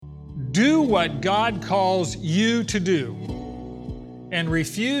Do what God calls you to do, and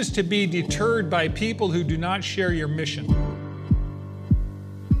refuse to be deterred by people who do not share your mission.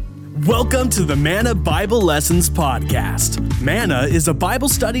 Welcome to the Manna Bible Lessons Podcast. Manna is a Bible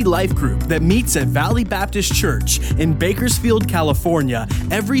study life group that meets at Valley Baptist Church in Bakersfield, California,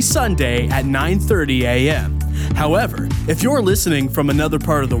 every Sunday at 9:30 a.m. However, if you're listening from another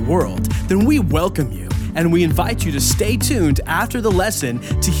part of the world, then we welcome you, and we invite you to stay tuned after the lesson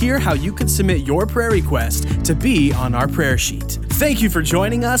to hear how you can submit your prayer request to be on our prayer sheet. Thank you for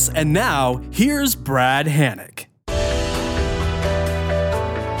joining us, and now, here's Brad Hannock.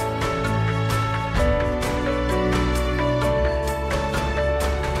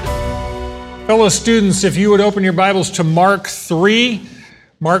 Fellow students, if you would open your Bibles to Mark 3,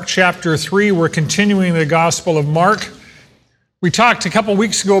 Mark chapter 3, we're continuing the Gospel of Mark. We talked a couple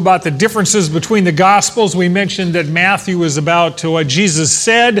weeks ago about the differences between the Gospels. We mentioned that Matthew was about what Jesus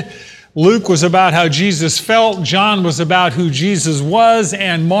said, Luke was about how Jesus felt, John was about who Jesus was,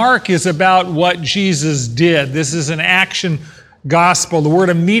 and Mark is about what Jesus did. This is an action gospel. The word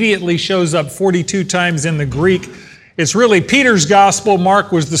immediately shows up 42 times in the Greek. It's really Peter's gospel.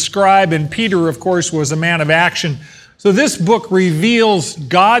 Mark was the scribe, and Peter, of course, was a man of action. So this book reveals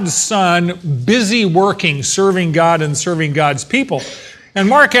God's Son busy working, serving God and serving God's people. And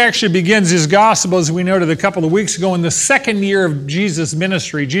Mark actually begins his gospel, as we noted a couple of weeks ago, in the second year of Jesus'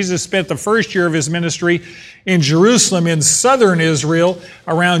 ministry. Jesus spent the first year of his ministry in Jerusalem in southern Israel,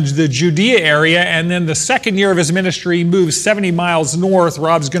 around the Judea area, and then the second year of his ministry, he moves 70 miles north.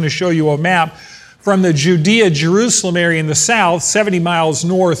 Rob's going to show you a map. From the Judea-Jerusalem area in the south, 70 miles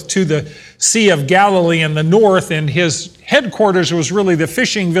north to the Sea of Galilee in the north, and his headquarters was really the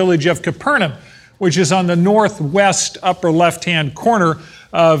fishing village of Capernaum, which is on the northwest upper left-hand corner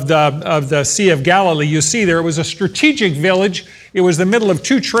of the Sea of Galilee. You see there, it was a strategic village. It was the middle of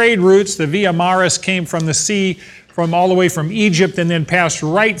two trade routes. The Via Maris came from the sea, from all the way from Egypt, and then passed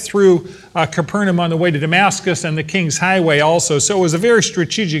right through Capernaum on the way to Damascus, and the King's Highway also. So it was a very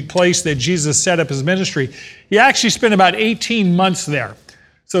strategic place that Jesus set up his ministry. He actually spent about 18 months there.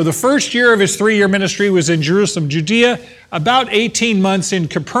 So the first year of his 3-year ministry was in Jerusalem, Judea, about 18 months in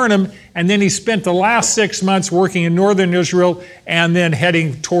Capernaum, and then he spent the last 6 months working in northern Israel and then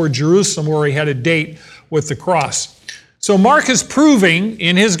heading toward Jerusalem, where he had a date with the cross. So Mark is proving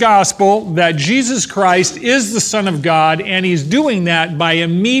in his gospel that Jesus Christ is the Son of God, and he's doing that by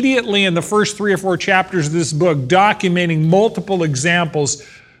immediately in the first 3 or 4 chapters of this book documenting multiple examples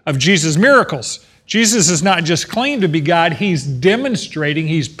of Jesus' miracles. Jesus is not just claimed to be God, he's demonstrating,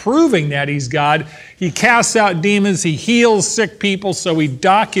 he's proving that he's God. He casts out demons, he heals sick people, so he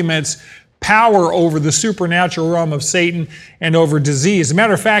documents power over the supernatural realm of Satan and over disease. As a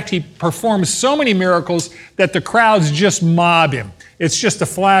matter of fact, he performs so many miracles that the crowds just mob him. It's just a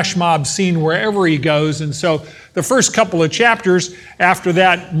flash mob scene wherever he goes. And so the first couple of chapters after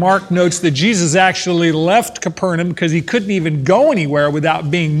that, Mark notes that Jesus actually left Capernaum because he couldn't even go anywhere without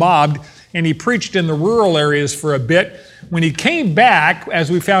being mobbed, and he preached in the rural areas for a bit. When he came back,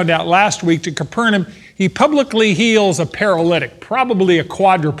 as we found out last week, to Capernaum, he publicly heals a paralytic, probably a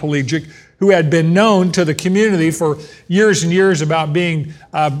quadriplegic, who had been known to the community for years and years about being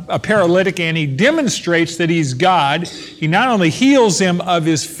a paralytic, and he demonstrates that he's God. He not only heals him of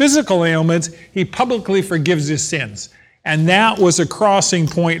his physical ailments, he publicly forgives his sins. And that was a crossing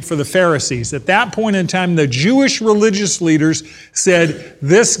point for the Pharisees. At that point in time, the Jewish religious leaders said,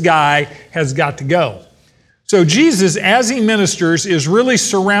 this guy has got to go. So Jesus, as he ministers, is really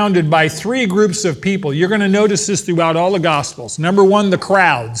surrounded by 3 groups of people. You're going to notice this throughout all the Gospels. Number 1, the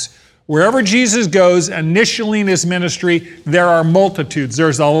crowds. Wherever Jesus goes, initially in his ministry, there are multitudes.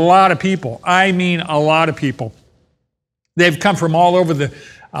 There's a lot of people. I mean a lot of people. They've come from all over the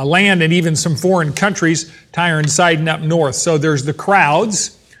land and even some foreign countries, Tyre and Sidon up north. So there's the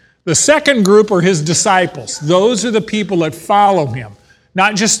crowds. The second group are his disciples. Those are the people that follow him.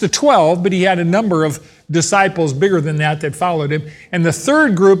 Not just the 12, but he had a number of disciples bigger than that followed him. And the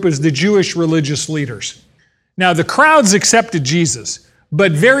third group is the Jewish religious leaders. Now, the crowds accepted Jesus,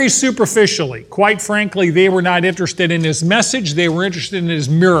 but very superficially. Quite frankly, they were not interested in his message. They were interested in his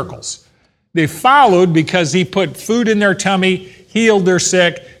miracles. They followed because he put food in their tummy, healed their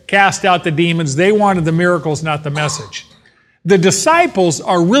sick, cast out the demons. They wanted the miracles, not the message. The disciples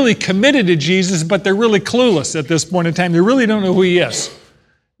are really committed to Jesus, but they're really clueless at this point in time. They really don't know who he is.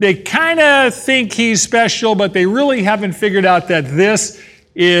 They kind of think he's special, but they really haven't figured out that this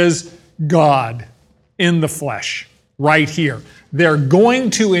is God in the flesh, right here. They're going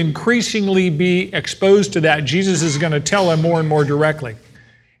to increasingly be exposed to that. Jesus is going to tell them more and more directly.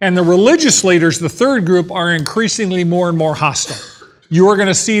 And the religious leaders, the third group, are increasingly more and more hostile. You are going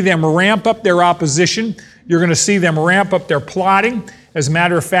to see them ramp up their opposition. You're going to see them ramp up their plotting. As a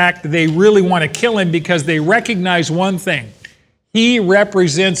matter of fact, they really want to kill him because they recognize one thing. He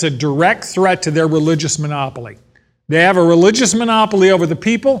represents a direct threat to their religious monopoly. They have a religious monopoly over the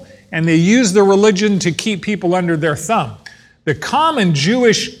people, and they use their religion to keep people under their thumb. The common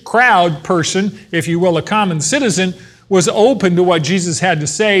Jewish crowd person, if you will, a common citizen, was open to what Jesus had to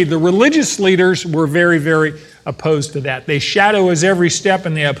say. The religious leaders were very, very opposed to that. They shadow his every step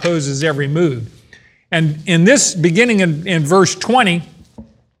and they oppose his every move. And in this, beginning in verse 20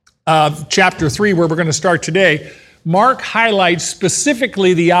 of chapter 3, where we're going to start today, Mark highlights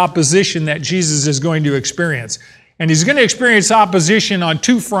specifically the opposition that Jesus is going to experience. And he's going to experience opposition on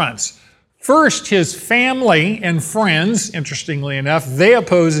two fronts. First, his family and friends, interestingly enough, they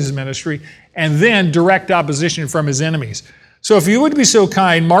oppose his ministry, and then direct opposition from his enemies. So if you would be so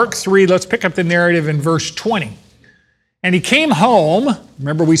kind, Mark 3, let's pick up the narrative in verse 20. And he came home,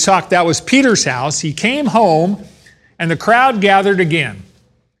 remember we talked, that was Peter's house. He came home, and the crowd gathered again,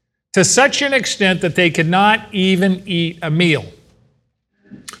 to such an extent that they could not even eat a meal.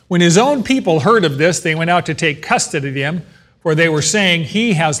 When his own people heard of this, they went out to take custody of him, for they were saying,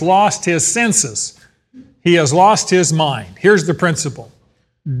 he has lost his senses. He has lost his mind. Here's the principle.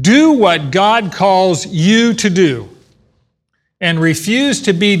 Do what God calls you to do, and refuse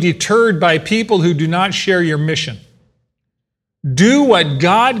to be deterred by people who do not share your mission. Do what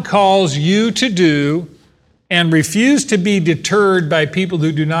God calls you to do, and refuse to be deterred by people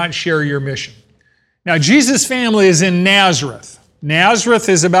who do not share your mission. Now, Jesus' family is in Nazareth. Nazareth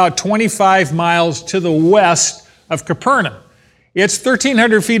is about 25 miles to the west of Capernaum. It's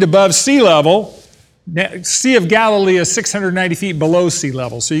 1,300 feet above sea level. Sea of Galilee is 690 feet below sea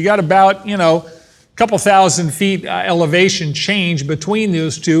level. So you got about, a couple thousand feet elevation change between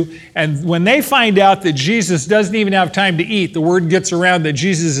those two. And when they find out that Jesus doesn't even have time to eat, the word gets around that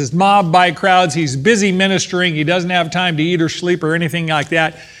Jesus is mobbed by crowds. He's busy ministering. He doesn't have time to eat or sleep or anything like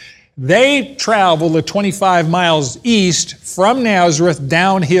that. They travel the 25 miles east from Nazareth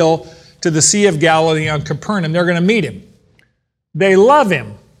downhill to the Sea of Galilee on Capernaum. They're going to meet him. They love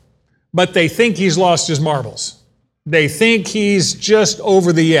him, but they think he's lost his marbles. They think he's just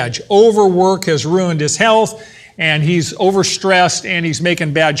over the edge. Overwork has ruined his health, and he's overstressed, and he's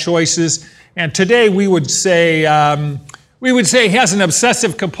making bad choices. And today we would say he has an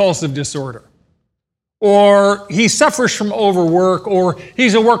obsessive compulsive disorder, or he suffers from overwork, or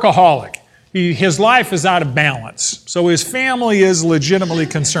he's a workaholic. His life is out of balance. So his family is legitimately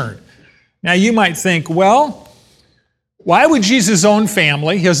concerned. Now you might think, well, why would Jesus' own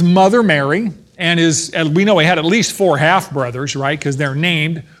family, his mother Mary, and we know he had at least 4 half-brothers, right, because they're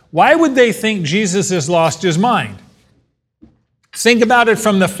named, why would they think Jesus has lost his mind? Think about it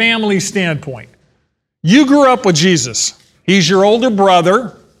from the family standpoint. You grew up with Jesus. He's your older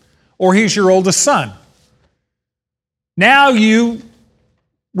brother, or he's your oldest son. Now you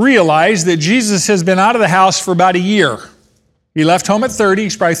realize that Jesus has been out of the house for about a year. He left home at 30,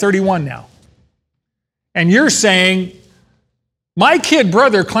 he's probably 31 now. And you're saying, my kid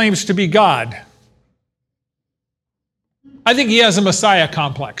brother claims to be God. I think he has a Messiah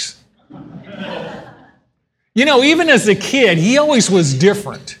complex. Even as a kid, he always was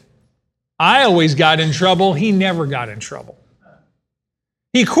different. I always got in trouble. He never got in trouble.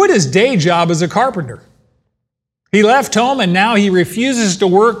 He quit his day job as a carpenter. He left home and now he refuses to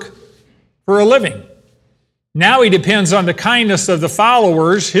work for a living. Now he depends on the kindness of his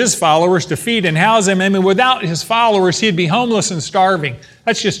followers, to feed and house him. And without his followers, he'd be homeless and starving.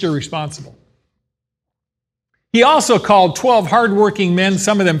 That's just irresponsible. He also called 12 hardworking men,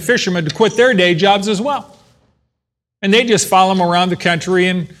 some of them fishermen, to quit their day jobs as well. And they just follow him around the country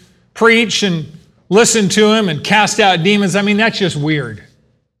and preach and listen to him and cast out demons. That's just weird.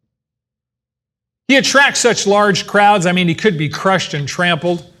 He attracts such large crowds. He could be crushed and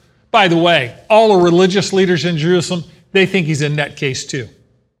trampled. By the way, all the religious leaders in Jerusalem, they think he's a nutcase too.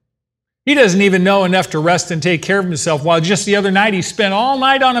 He doesn't even know enough to rest and take care of himself, while just the other night he spent all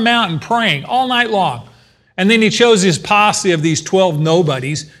night on a mountain praying, all night long. And then he chose his posse of these 12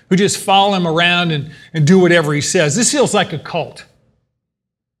 nobodies who just follow him around and do whatever he says. This feels like a cult.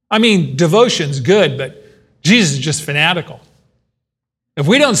 Devotion's good, but Jesus is just fanatical. If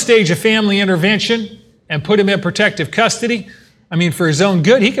we don't stage a family intervention and put him in protective custody, for his own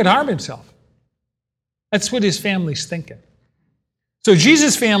good, he could harm himself. That's what his family's thinking. So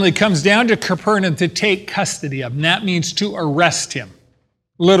Jesus' family comes down to Capernaum to take custody of him. That means to arrest him.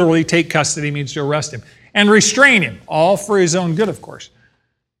 Literally, take custody means to arrest him. And restrain him, all for his own good, of course.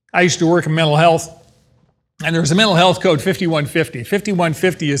 I used to work in mental health, and there's a mental health code, 5150.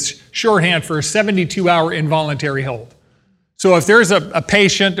 5150 is shorthand for a 72-hour involuntary hold. So if there's a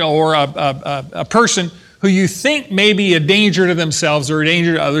patient or a person who you think may be a danger to themselves or a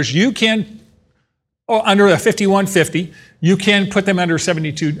danger to others, you can, under a 5150, you can put them under a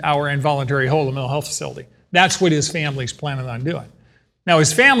 72-hour involuntary hold in a mental health facility. That's what his family's planning on doing. Now,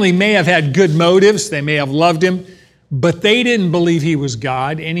 his family may have had good motives. They may have loved him, but they didn't believe he was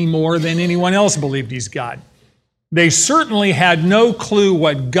God any more than anyone else believed he's God. They certainly had no clue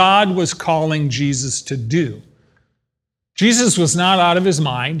what God was calling Jesus to do. Jesus was not out of his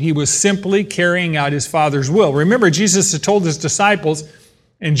mind. He was simply carrying out his Father's will. Remember, Jesus had told his disciples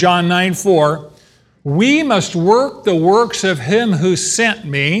in John 9:4, "We must work the works of him who sent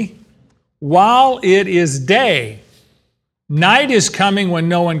me while it is day. Night is coming when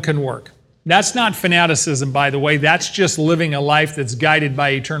no one can work." That's not fanaticism, by the way. That's just living a life that's guided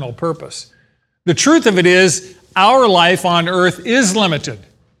by eternal purpose. The truth of it is, our life on earth is limited.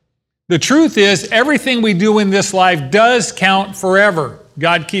 The truth is, everything we do in this life does count forever.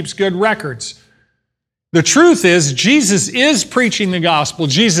 God keeps good records. The truth is, Jesus is preaching the gospel.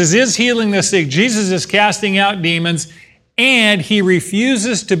 Jesus is healing the sick. Jesus is casting out demons. And he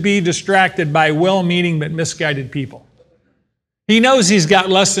refuses to be distracted by well-meaning but misguided people. He knows he's got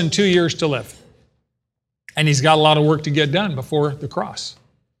less than 2 years to live. And he's got a lot of work to get done before the cross.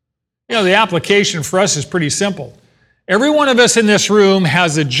 You know, the application for us is pretty simple. Every one of us in this room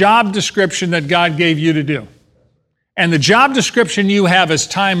has a job description that God gave you to do. And the job description you have is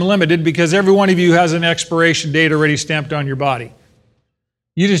time limited because every one of you has an expiration date already stamped on your body.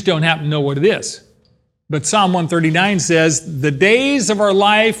 You just don't happen to know what it is. But Psalm 139 says, "The days of our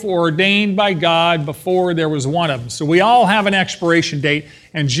life were ordained by God before there was one of them." So we all have an expiration date,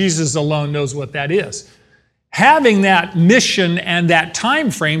 and Jesus alone knows what that is. Having that mission and that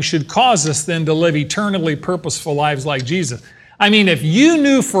time frame should cause us then to live eternally purposeful lives like Jesus. I mean, if you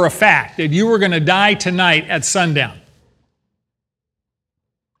knew for a fact that you were going to die tonight at sundown,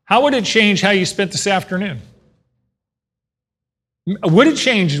 how would it change how you spent this afternoon? Would it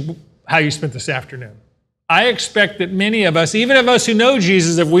change how you spent this afternoon? I expect that many of us, even of us who know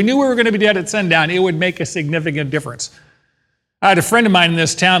Jesus, if we knew we were going to be dead at sundown, it would make a significant difference. I had a friend of mine in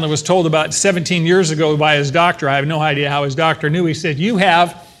this town that was told about 17 years ago by his doctor. I have no idea how his doctor knew. He said, "You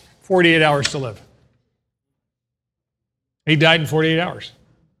have 48 hours to live." He died in 48 hours.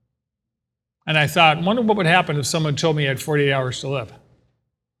 And I thought, I wonder what would happen if someone told me I had 48 hours to live.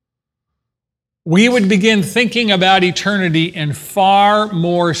 We would begin thinking about eternity in far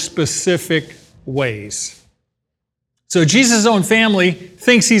more specific ways. So Jesus' own family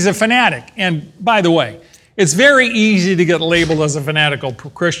thinks he's a fanatic. And by the way, it's very easy to get labeled as a fanatical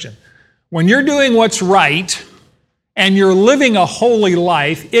Christian. When you're doing what's right and you're living a holy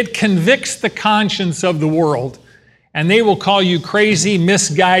life, it convicts the conscience of the world, and they will call you crazy,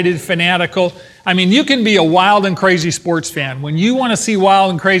 misguided, fanatical. I mean, you can be a wild and crazy sports fan. When you want to see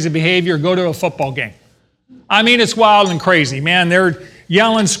wild and crazy behavior, go to a football game. I mean, it's wild and crazy, man. They're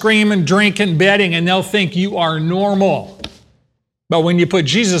yelling, screaming, drinking, betting, and they'll think you are normal. But when you put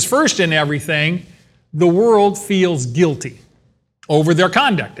Jesus first in everything, the world feels guilty over their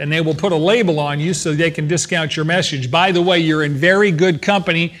conduct, and they will put a label on you so they can discount your message. By the way, you're in very good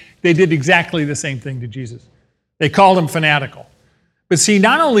company. They did exactly the same thing to Jesus. They called him fanatical. But see,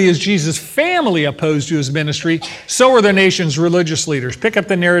 not only is Jesus' family opposed to his ministry, so are the nation's religious leaders. Pick up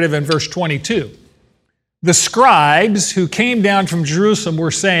the narrative in verse 22. The scribes who came down from Jerusalem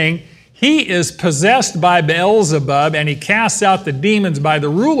were saying, "He is possessed by Beelzebub, and he casts out the demons by the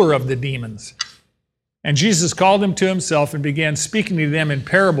ruler of the demons." And Jesus called them to himself and began speaking to them in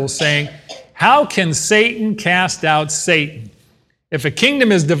parables, saying, "How can Satan cast out Satan? If a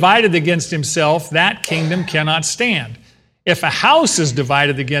kingdom is divided against himself, that kingdom cannot stand. If a house is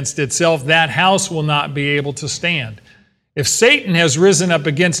divided against itself, that house will not be able to stand. If Satan has risen up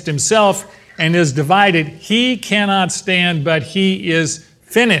against himself and is divided, he cannot stand, but he is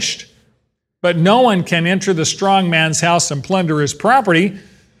finished. But no one can enter the strong man's house and plunder his property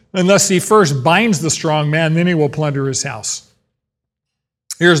unless he first binds the strong man, then he will plunder his house."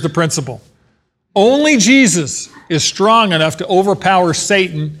 Here's the principle. Only Jesus is strong enough to overpower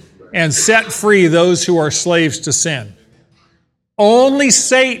Satan and set free those who are slaves to sin. Only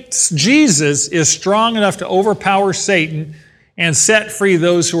Jesus is strong enough to overpower Satan and set free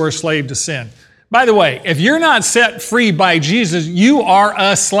those who are slave to sin. By the way, if you're not set free by Jesus, you are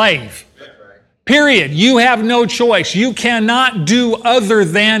a slave. Period. You have no choice. You cannot do other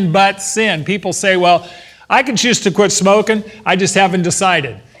than but sin. People say, "Well, I can choose to quit smoking. I just haven't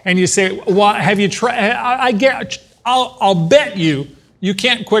decided." And you say, "Well, have you tried?" I'll bet you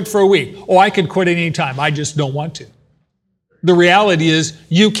can't quit for a week. "Oh, I could quit any time. I just don't want to." The reality is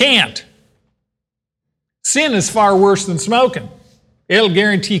you can't. Sin is far worse than smoking. It'll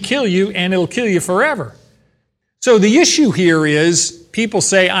guarantee kill you, and it'll kill you forever. So the issue here is people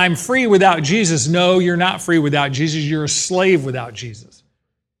say, I'm free without Jesus. No, you're not free without Jesus. You're a slave without Jesus.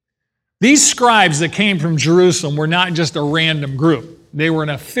 These scribes that came from Jerusalem were not just a random group. They were an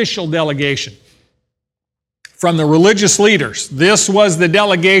official delegation from the religious leaders. This was the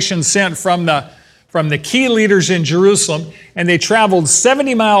delegation sent from the key leaders in Jerusalem, and they traveled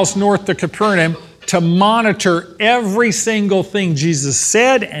 70 miles north to Capernaum to monitor every single thing Jesus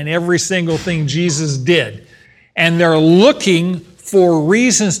said and every single thing Jesus did. And they're looking for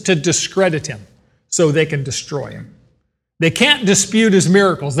reasons to discredit him so they can destroy him. They can't dispute his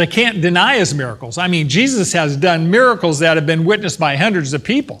miracles. They can't deny his miracles. I mean, Jesus has done miracles that have been witnessed by hundreds of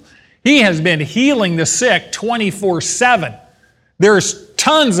people. He has been healing the sick 24/7. There's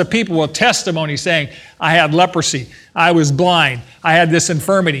tons of people with testimony saying, I had leprosy, I was blind, I had this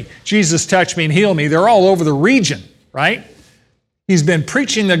infirmity, Jesus touched me and healed me. They're all over the region, right? He's been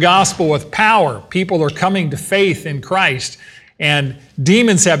preaching the gospel with power. People are coming to faith in Christ, and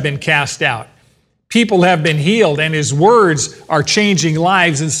demons have been cast out. People have been healed, and his words are changing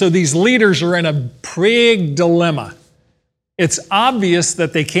lives. And so these leaders are in a big dilemma. It's obvious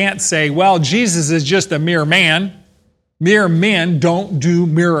that they can't say, well, Jesus is just a mere man. Mere men don't do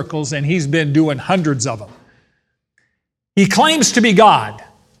miracles, and he's been doing hundreds of them. He claims to be God.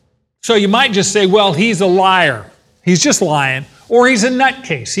 So you might just say, well, he's a liar. He's just lying. Or he's a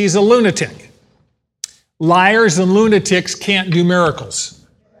nutcase. He's a lunatic. Liars and lunatics can't do miracles.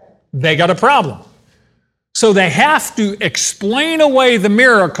 They got a problem. So they have to explain away the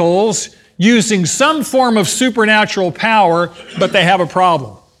miracles using some form of supernatural power, but they have a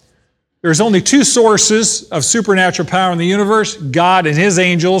problem. There's only two sources of supernatural power in the universe: God and his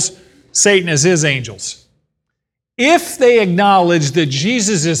angels, Satan and his angels. If they acknowledge that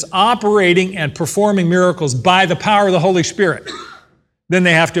Jesus is operating and performing miracles by the power of the Holy Spirit, then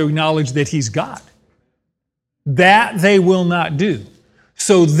they have to acknowledge that he's God. That they will not do.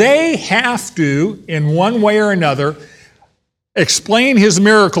 So they have to, in one way or another, explain his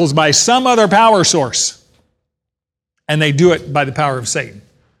miracles by some other power source. And they do it by the power of Satan.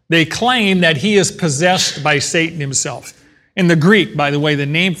 They claim that he is possessed by Satan himself. In the Greek, by the way, the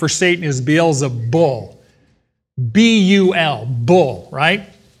name for Satan is Beelzebul. B-U-L, bull, right?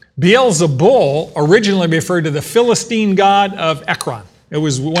 Beelzebul originally referred to the Philistine god of Ekron. It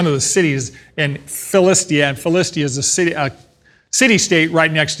was one of the cities in Philistia, and Philistia is a city-state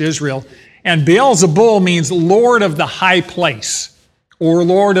right next to Israel. And Beelzebul means Lord of the high place, or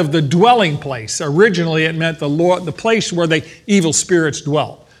Lord of the dwelling place. Originally, it meant the place where the evil spirits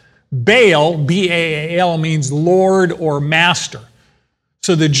dwelt. Baal, B-A-A-L, means Lord or Master.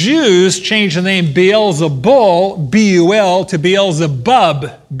 So the Jews changed the name Beelzebul, B-U-L, to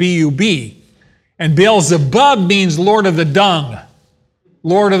Beelzebub, B-U-B. And Beelzebub means Lord of the dung,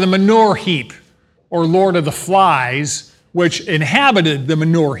 Lord of the manure heap, or Lord of the flies, which inhabited the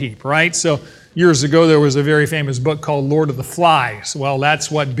manure heap, right? So years ago, there was a very famous book called Lord of the Flies. Well,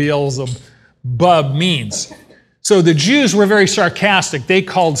 that's what Beelzebub means. So the Jews were very sarcastic. They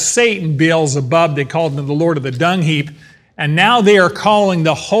called Satan Beelzebub. They called him the Lord of the dung heap. And now they are calling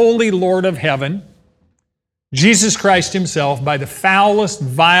the Holy Lord of Heaven, Jesus Christ himself, by the foulest,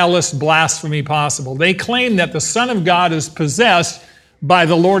 vilest blasphemy possible. They claim that the Son of God is possessed by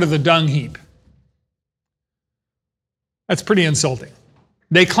the Lord of the dung heap. That's pretty insulting.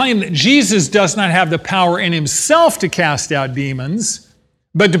 They claim that Jesus does not have the power in himself to cast out demons,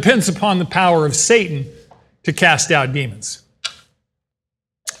 but depends upon the power of Satan to cast out demons.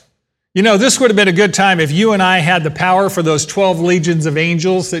 You know, this would have been a good time if you and I had the power for those 12 legions of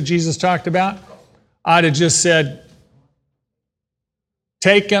angels that Jesus talked about. I'd have just said,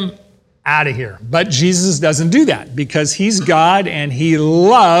 take them out of here. But Jesus doesn't do that because he's God and he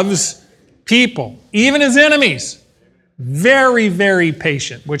loves people, even his enemies. Very, very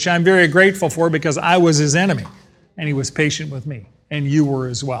patient, which I'm very grateful for because I was his enemy and he was patient with me, and you were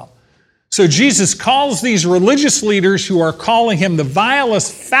as well. So Jesus calls these religious leaders who are calling him the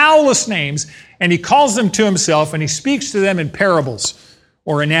vilest, foulest names, and he calls them to himself, and he speaks to them in parables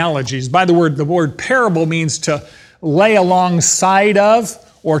or analogies. By the word parable means to lay alongside of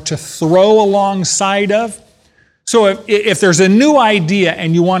or to throw alongside of. So if there's a new idea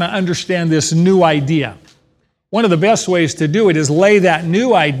and you want to understand this new idea, one of the best ways to do it is lay that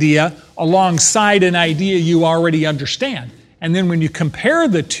new idea alongside an idea you already understand. And then when you compare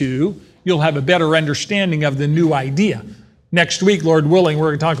the two, you'll have a better understanding of the new idea. Next week, Lord willing, we're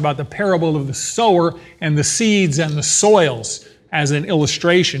going to talk about the parable of the sower and the seeds and the soils as an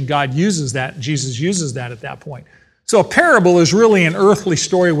illustration. God uses that. Jesus uses that at that point. So a parable is really an earthly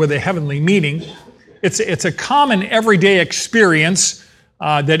story with a heavenly meaning. It's a common everyday experience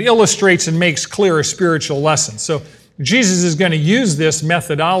that illustrates and makes clear a spiritual lesson. So Jesus is going to use this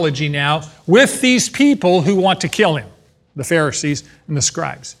methodology now with these people who want to kill him, the Pharisees and the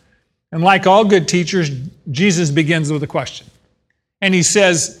scribes. And like all good teachers, Jesus begins with a question. And he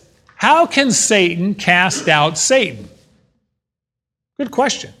says, how can Satan cast out Satan? Good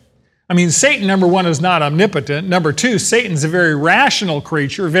question. I mean, Satan, number one, is not omnipotent. Number two, Satan's a very rational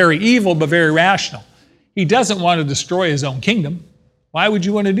creature, very evil, but very rational. He doesn't want to destroy his own kingdom. Why would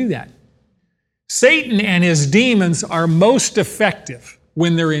you want to do that? Satan and his demons are most effective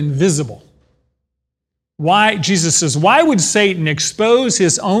when they're invisible. Why? Jesus says, why would Satan expose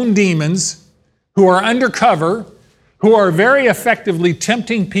his own demons who are undercover, who are very effectively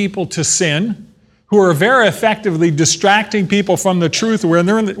tempting people to sin, who are very effectively distracting people from the truth when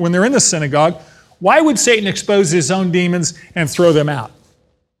they're in the synagogue? Why would Satan expose his own demons and throw them out?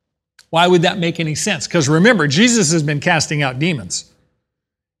 Why would that make any sense? Because remember, Jesus has been casting out demons.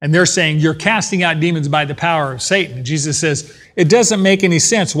 And they're saying, you're casting out demons by the power of Satan. And Jesus says, it doesn't make any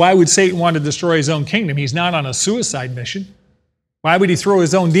sense. Why would Satan want to destroy his own kingdom? He's not on a suicide mission. Why would he throw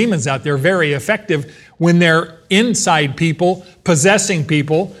his own demons out? They're very effective when they're inside people, possessing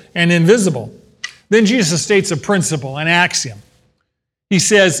people, and invisible. Then Jesus states a principle, an axiom. He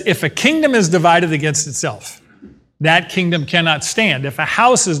says, if a kingdom is divided against itself, that kingdom cannot stand. If a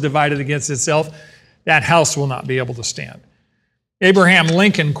house is divided against itself, that house will not be able to stand. Abraham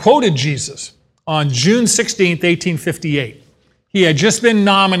Lincoln quoted Jesus on June 16, 1858. He had just been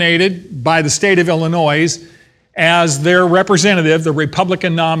nominated by the state of Illinois as their representative, the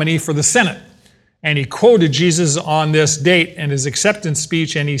Republican nominee for the Senate. And he quoted Jesus on this date in his acceptance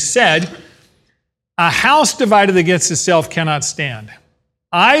speech, and he said, a house divided against itself cannot stand.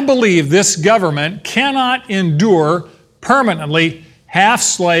 I believe this government cannot endure permanently half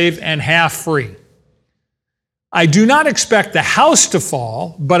slave and half free. I do not expect the house to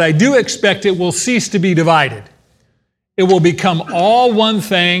fall, but I do expect it will cease to be divided. It will become all one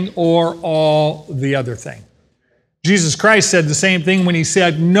thing or all the other thing. Jesus Christ said the same thing when he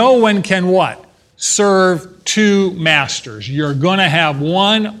said, no one can what? Serve two masters. You're going to have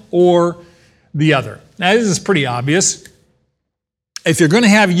one or the other. Now, this is pretty obvious. If you're going to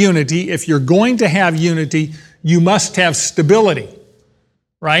have unity, you must have stability.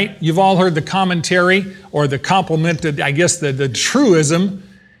 Right? You've all heard the commentary or the complemented, the truism,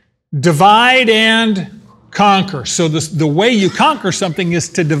 divide and conquer. So the way you conquer something is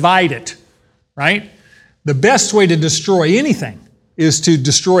to divide it, right? The best way to destroy anything is to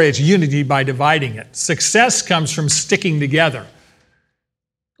destroy its unity by dividing it. Success comes from sticking together.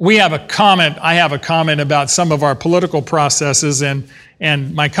 I have a comment about some of our political processes,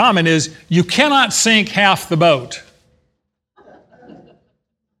 and my comment is, you cannot sink half the boat.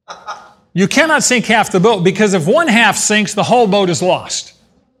 You cannot sink half the boat, because if one half sinks, the whole boat is lost.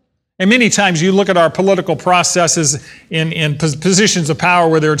 And many times you look at our political processes in positions of power,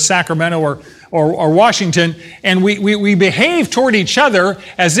 whether it's Sacramento or Washington, and we behave toward each other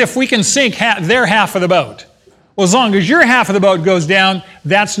as if we can sink their half of the boat. Well, as long as your half of the boat goes down,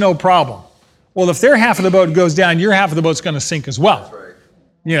 that's no problem. Well, if their half of the boat goes down, your half of the boat's going to sink as well. That's right.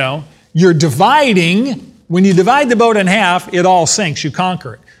 You know, you're dividing. When you divide the boat in half, it all sinks. You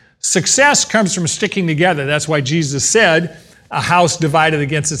conquer it. Success comes from sticking together. That's why Jesus said, a house divided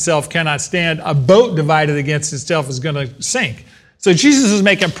against itself cannot stand. A boat divided against itself is going to sink. So Jesus is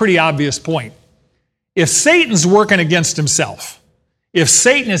making a pretty obvious point. If Satan's working against himself, if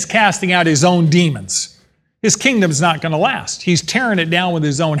Satan is casting out his own demons, his kingdom's not going to last. He's tearing it down with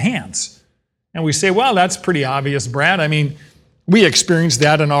his own hands. And we say, well, that's pretty obvious, Brad. I mean, we experience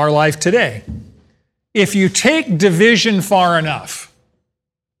that in our life today. If you take division far enough,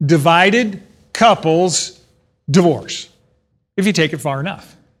 divided couples divorce. If you take it far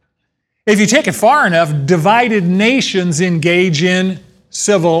enough. If you take it far enough, divided nations engage in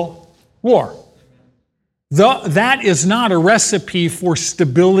civil war. That is not a recipe for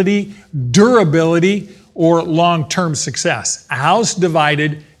stability, durability, or long-term success. A house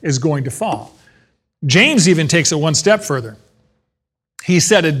divided is going to fall. James even takes it one step further. He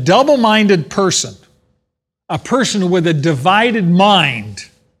said a double-minded person, a person with a divided mind,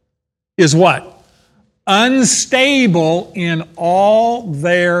 is what? Unstable in all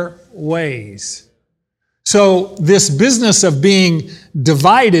their ways. So this business of being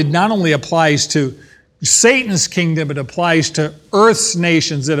divided not only applies to Satan's kingdom, it applies to earth's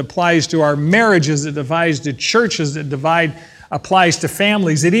nations, it applies to our marriages, it applies to churches, it applies to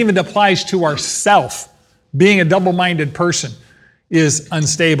families, it even applies to ourself. Being a double-minded person is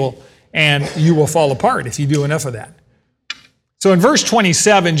unstable, and you will fall apart if you do enough of that. So in verse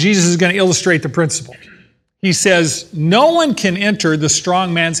 27, Jesus is going to illustrate the principle. He says, no one can enter the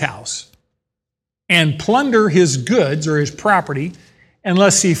strong man's house and plunder his goods or his property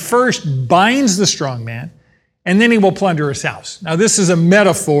unless he first binds the strong man, and then he will plunder his house. Now this is a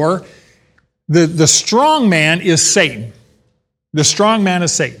metaphor. The strong man is Satan. The strong man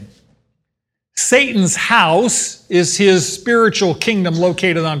is Satan. Satan's house is his spiritual kingdom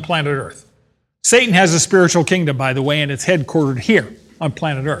located on planet Earth. Satan has a spiritual kingdom, by the way, and it's headquartered here on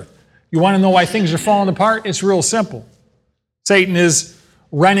planet Earth. You want to know why things are falling apart? It's real simple. Satan is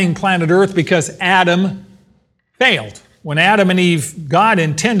running planet Earth because Adam failed. When Adam and Eve, God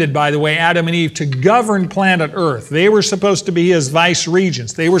intended, by the way, Adam and Eve to govern planet Earth. They were supposed to be his vice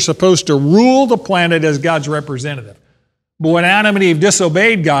regents. They were supposed to rule the planet as God's representative. But when Adam and Eve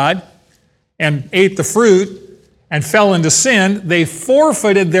disobeyed God and ate the fruit and fell into sin, they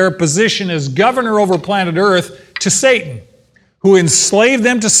forfeited their position as governor over planet Earth to Satan, who enslaved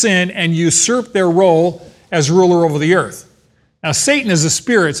them to sin and usurped their role as ruler over the earth. Now, Satan is a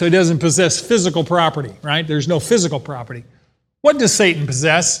spirit, so he doesn't possess physical property, right? There's no physical property. What does Satan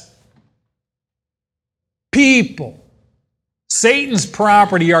possess? People. Satan's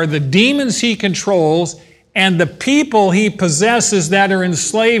property are the demons he controls and the people he possesses that are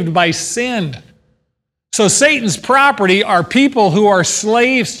enslaved by sin. So Satan's property are people who are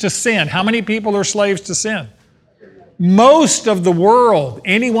slaves to sin. How many people are slaves to sin? Most of the world,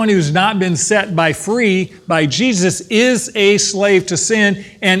 anyone who's not been set free by Jesus is a slave to sin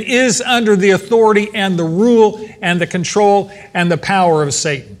and is under the authority and the rule and the control and the power of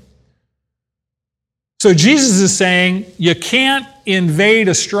Satan. So Jesus is saying, you can't invade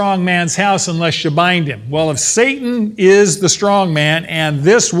a strong man's house unless you bind him. Well, if Satan is the strong man and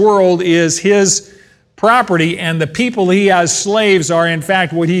this world is his property and the people he has slaves are in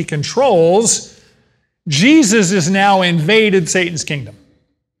fact what he controls, Jesus has now invaded Satan's kingdom.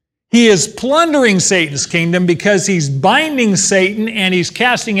 He is plundering Satan's kingdom because he's binding Satan and he's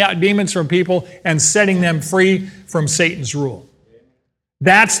casting out demons from people and setting them free from Satan's rule.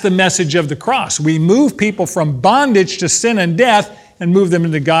 That's the message of the cross. We move people from bondage to sin and death and move them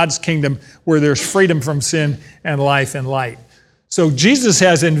into God's kingdom where there's freedom from sin and life and light. So Jesus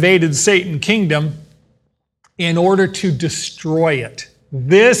has invaded Satan's kingdom in order to destroy it.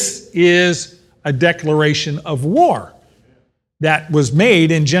 This is a declaration of war that was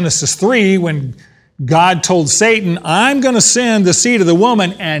made in Genesis 3 when God told Satan, I'm going to send the seed of the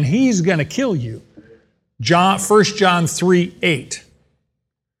woman and he's going to kill you. 1 John 3:8.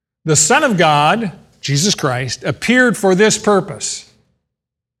 The Son of God, Jesus Christ, appeared for this purpose,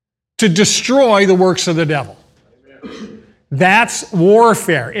 to destroy the works of the devil. That's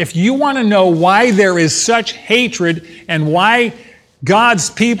warfare. If you want to know why there is such hatred and why God's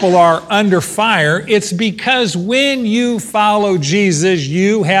people are under fire, it's because when you follow Jesus,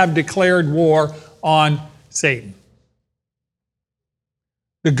 you have declared war on Satan.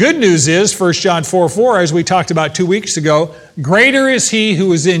 The good news is, 1 John 4:4, as we talked about 2 weeks ago, greater is he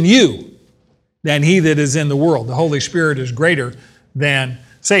who is in you than he that is in the world. The Holy Spirit is greater than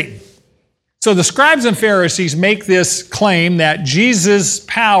Satan. So the scribes and Pharisees make this claim that Jesus'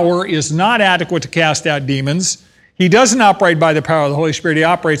 power is not adequate to cast out demons. He doesn't operate by the power of the Holy Spirit. He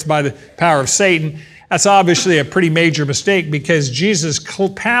operates by the power of Satan. That's obviously a pretty major mistake because Jesus'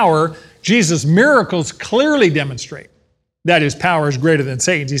 power, Jesus' miracles clearly demonstrate that his power is greater than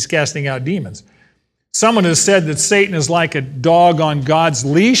Satan's. He's casting out demons. Someone has said that Satan is like a dog on God's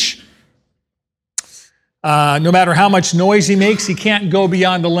leash. No matter how much noise he makes, he can't go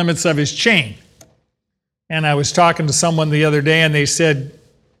beyond the limits of his chain. And I was talking to someone the other day and they said,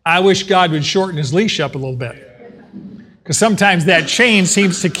 I wish God would shorten his leash up a little bit. Because sometimes that chain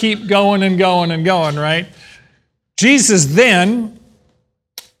seems to keep going and going and going, right? Jesus then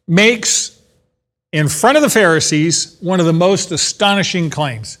makes, in front of the Pharisees, one of the most astonishing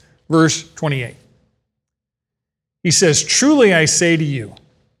claims. Verse 28. He says, truly I say to you,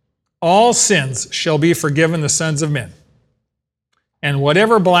 all sins shall be forgiven the sons of men, and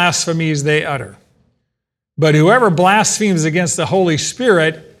whatever blasphemies they utter. But whoever blasphemes against the Holy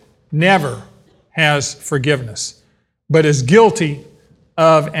Spirit never has forgiveness, but is guilty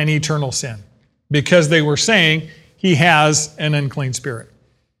of an eternal sin, because they were saying he has an unclean spirit.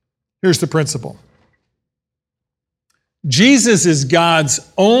 Here's the principle. Jesus is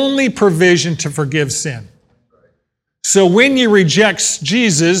God's only provision to forgive sin. So when you reject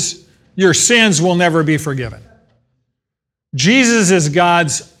Jesus, your sins will never be forgiven. Jesus is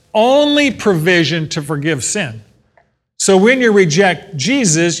God's only provision to forgive sin. So when you reject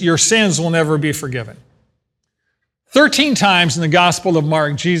Jesus, your sins will never be forgiven. 13 times in the Gospel of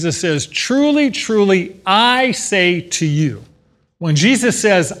Mark, Jesus says, truly, truly, I say to you. When Jesus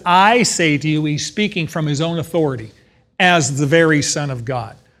says, I say to you, he's speaking from his own authority as the very Son of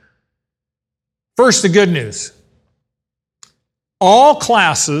God. First, the good news. All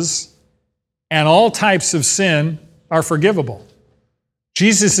classes and all types of sin are forgivable.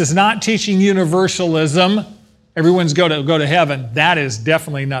 Jesus is not teaching universalism. Everyone's go to heaven. That is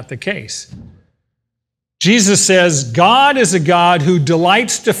definitely not the case. Jesus says, God is a God who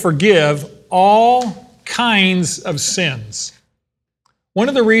delights to forgive all kinds of sins. One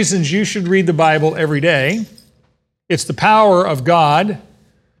of the reasons you should read the Bible every day, it's the power of God,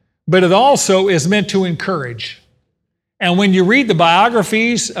 but it also is meant to encourage. And when you read the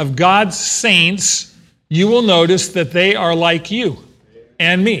biographies of God's saints, you will notice that they are like you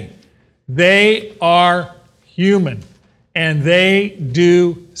and me. They are human, and they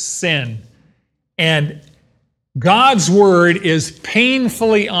do sin. And God's Word is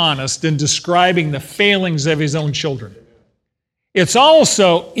painfully honest in describing the failings of His own children. It's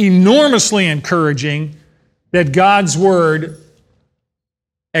also enormously encouraging that God's Word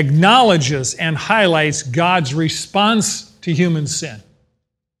acknowledges and highlights God's response to human sin,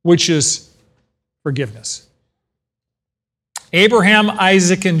 which is forgiveness. Abraham,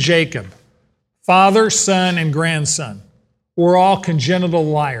 Isaac, and Jacob, father, son, and grandson, were all congenital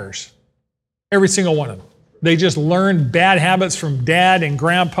liars. Every single one of them. They just learned bad habits from dad and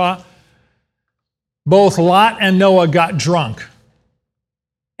grandpa. Both Lot and Noah got drunk.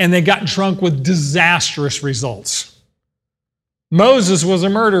 And they got drunk with disastrous results. Moses was a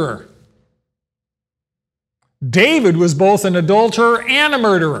murderer. David was both an adulterer and a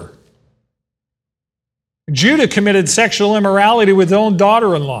murderer. Judah committed sexual immorality with his own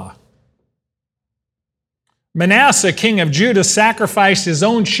daughter-in-law. Manasseh, king of Judah, sacrificed his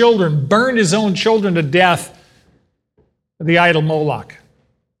own children, burned his own children to death to the idol Moloch.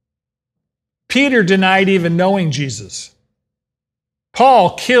 Peter denied even knowing Jesus.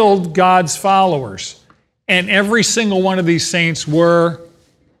 Paul killed God's followers, and every single one of these saints were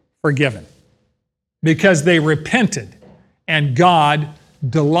forgiven because they repented, and God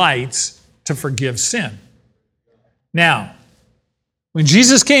delights to forgive sin. Now, when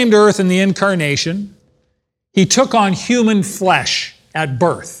Jesus came to earth in the incarnation, He took on human flesh at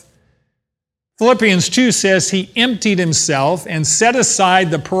birth. Philippians 2 says He emptied Himself and set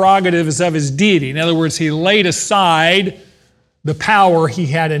aside the prerogatives of His deity. In other words, He laid aside the power He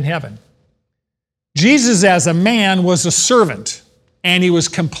had in heaven. Jesus, as a man, was a servant, and He was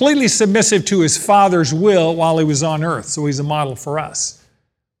completely submissive to His Father's will while He was on earth, so He's a model for us.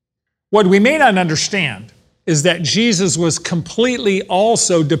 What we may not understand is that Jesus was completely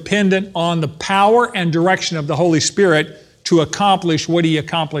also dependent on the power and direction of the Holy Spirit to accomplish what He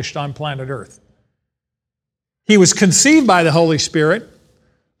accomplished on planet Earth. He was conceived by the Holy Spirit.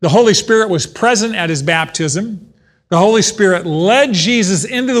 The Holy Spirit was present at His baptism. The Holy Spirit led Jesus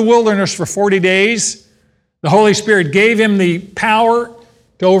into the wilderness for 40 days. The Holy Spirit gave Him the power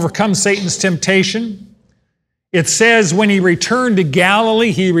to overcome Satan's temptation. It says when He returned to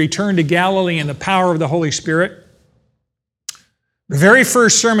Galilee in the power of the Holy Spirit. The very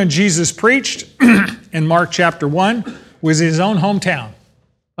first sermon Jesus preached in Mark chapter 1 was in His own hometown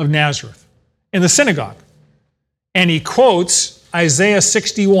of Nazareth, in the synagogue. And He quotes Isaiah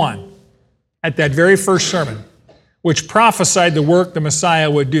 61 at that very first sermon, which prophesied the work the Messiah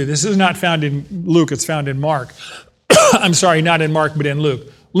would do. This is not found in Luke, it's found in Mark. I'm sorry, not in Mark, but in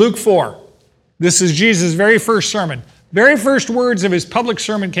Luke. Luke 4. This is Jesus' very first sermon. Very first words of His public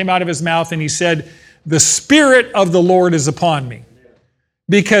sermon came out of His mouth, and He said, "The Spirit of the Lord is upon me,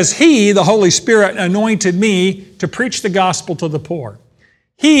 because He, the Holy Spirit, anointed me to preach the gospel to the poor.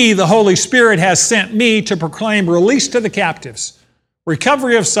 He, the Holy Spirit, has sent me to proclaim release to the captives,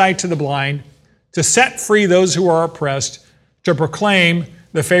 recovery of sight to the blind, to set free those who are oppressed, to proclaim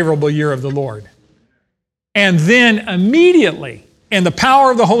the favorable year of the Lord." And then immediately, in the power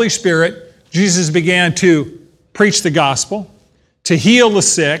of the Holy Spirit, Jesus began to preach the gospel, to heal the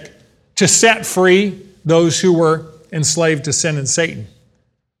sick, to set free those who were enslaved to sin and Satan.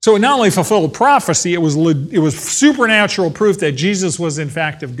 So it not only fulfilled prophecy, it was supernatural proof that Jesus was in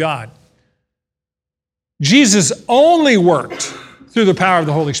fact of God. Jesus only worked through the power of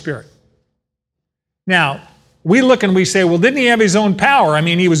the Holy Spirit. Now, we look and we say, well, didn't He have His own power? I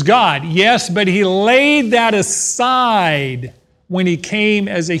mean, He was God. Yes, but He laid that aside when He came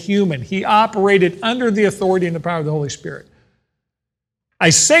as a human. He operated under the authority and the power of the Holy Spirit.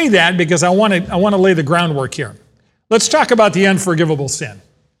 I say that because I want to lay the groundwork here. Let's talk about the unforgivable sin.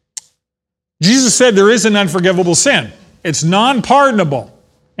 Jesus said there is an unforgivable sin. It's non-pardonable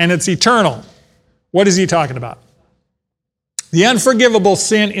and it's eternal. What is He talking about? The unforgivable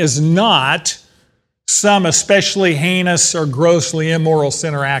sin is not some especially heinous or grossly immoral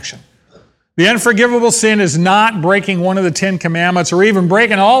sin or action. The unforgivable sin is not breaking one of the 10 commandments or even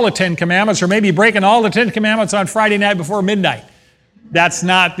breaking all the 10 commandments or maybe breaking all the 10 commandments on Friday night before midnight. That's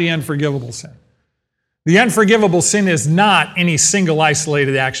not the unforgivable sin. The unforgivable sin is not any single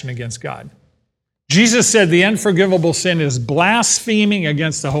isolated action against God. Jesus said the unforgivable sin is blaspheming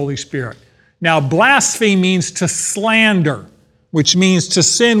against the Holy Spirit. Now, blaspheme means to slander, which means to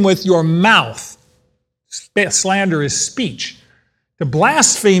sin with your mouth. Slander is speech. To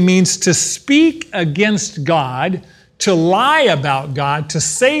blaspheme means to speak against God, to lie about God, to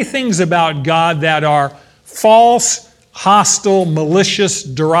say things about God that are false, hostile, malicious,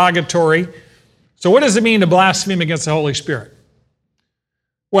 derogatory. So what does it mean to blaspheme against the Holy Spirit?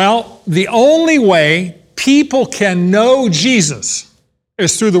 Well, the only way people can know Jesus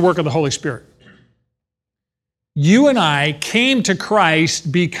is through the work of the Holy Spirit. You and I came to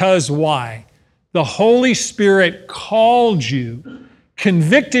Christ because why? The Holy Spirit called you,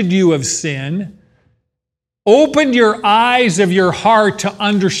 convicted you of sin, opened your eyes of your heart to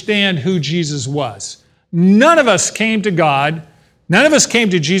understand who Jesus was. None of us came to God, none of us came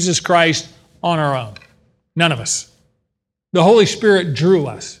to Jesus Christ on our own. None of us. The Holy Spirit drew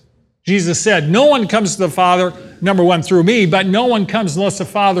us. Jesus said, no one comes to the Father, number one, through me, but no one comes unless the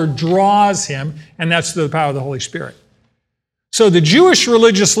Father draws him, and that's through the power of the Holy Spirit. So the Jewish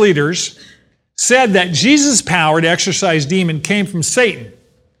religious leaders said that Jesus' power to exorcise demons came from Satan.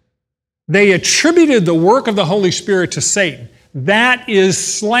 They attributed the work of the Holy Spirit to Satan. That is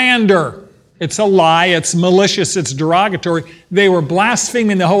slander. It's a lie, it's malicious, it's derogatory. They were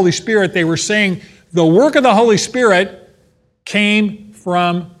blaspheming the Holy Spirit. They were saying the work of the Holy Spirit came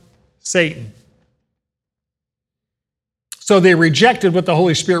from Satan. So they rejected what the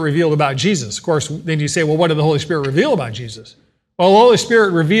Holy Spirit revealed about Jesus. Of course, then you say, well, what did the Holy Spirit reveal about Jesus? Well, the Holy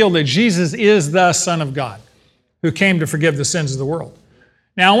Spirit revealed that Jesus is the Son of God who came to forgive the sins of the world.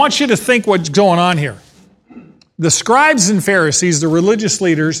 Now, I want you to think what's going on here. The scribes and Pharisees, the religious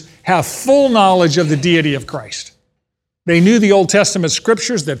leaders, have full knowledge of the deity of Christ. They knew the Old Testament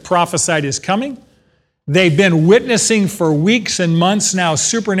scriptures that prophesied his coming. They've been witnessing for weeks and months now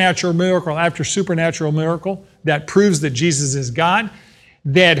supernatural miracle after supernatural miracle that proves that Jesus is God.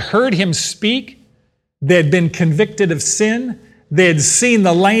 They had heard him speak. They had been convicted of sin. They had seen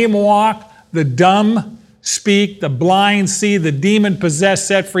the lame walk, the dumb speak, the blind see, the demon-possessed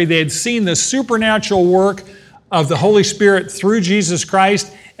set free. They had seen the supernatural work of the Holy Spirit through Jesus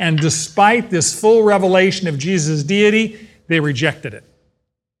Christ, and despite this full revelation of Jesus' deity, they rejected it.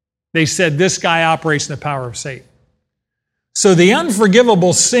 They said, this guy operates in the power of Satan. So the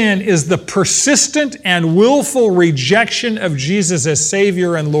unforgivable sin is the persistent and willful rejection of Jesus as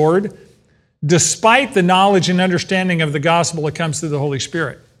Savior and Lord, despite the knowledge and understanding of the gospel that comes through the Holy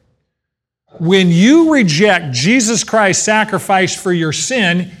Spirit. When you reject Jesus Christ's sacrifice for your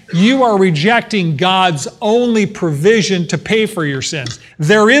sin, you are rejecting God's only provision to pay for your sins.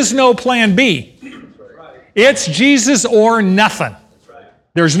 There is no plan B. It's Jesus or nothing.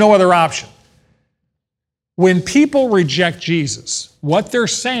 There's no other option. When people reject Jesus, what they're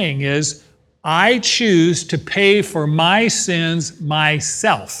saying is, I choose to pay for my sins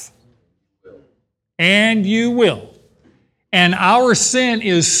myself. And you will. And our sin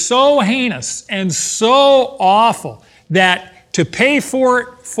is so heinous and so awful that to pay for it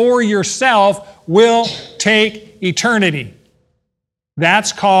for yourself will take eternity.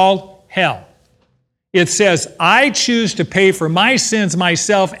 That's called hell. It says, I choose to pay for my sins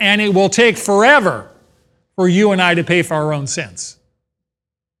myself, and it will take forever for you and I to pay for our own sins.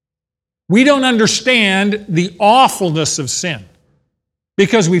 We don't understand the awfulness of sin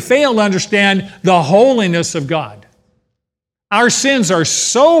because we fail to understand the holiness of God. Our sins are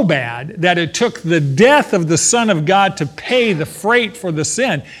so bad that it took the death of the Son of God to pay the freight for the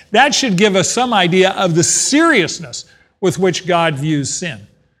sin. That should give us some idea of the seriousness with which God views sin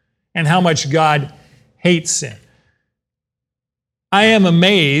and how much God hates sin. I am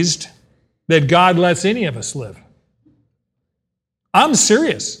amazed that God lets any of us live. I'm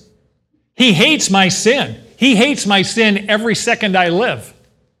serious. He hates my sin. He hates my sin every second I live.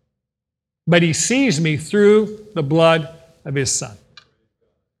 But He sees me through the blood of His Son.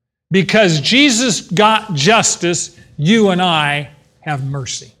 Because Jesus got justice, you and I have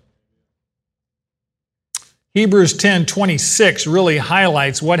mercy. Hebrews 10:26 really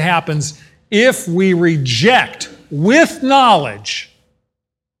highlights what happens if we reject with knowledge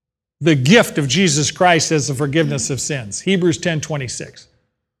the gift of Jesus Christ as the forgiveness of sins. Hebrews 10:26.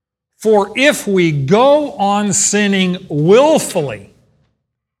 For if we go on sinning willfully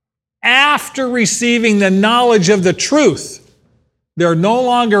after receiving the knowledge of the truth, there no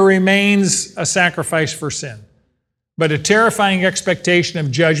longer remains a sacrifice for sin, but a terrifying expectation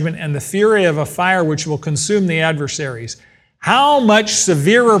of judgment and the fury of a fire which will consume the adversaries. How much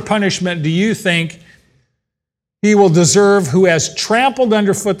severer punishment do you think he will deserve who has trampled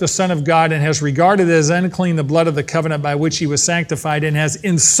underfoot the Son of God and has regarded as unclean the blood of the covenant by which he was sanctified and has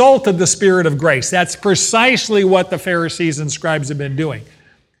insulted the Spirit of grace? That's precisely what the Pharisees and scribes have been doing.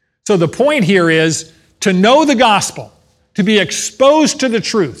 So the point here is to know the gospel, to be exposed to the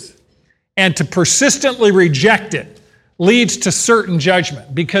truth, and to persistently reject it leads to certain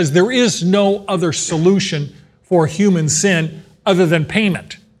judgment, because there is no other solution for human sin other than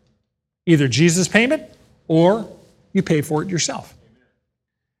payment. Either Jesus' payment or you pay for it yourself.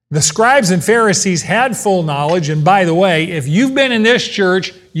 The scribes and Pharisees had full knowledge, and by the way, if you've been in this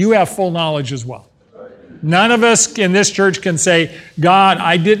church, you have full knowledge as well. None of us in this church can say, God,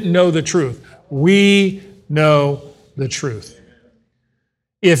 I didn't know the truth. We know the truth.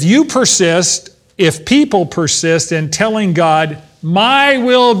 If you persist, if people persist in telling God, my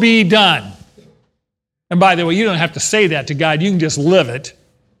will be done, and by the way, you don't have to say that to God, you can just live it.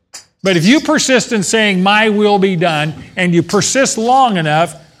 But if you persist in saying, my will be done, and you persist long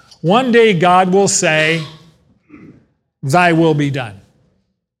enough, one day God will say, thy will be done.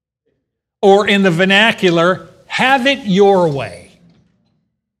 Or in the vernacular, have it your way.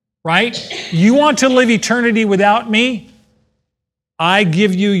 Right? You want to live eternity without me? I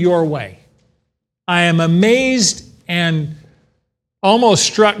give you your way. I am amazed and almost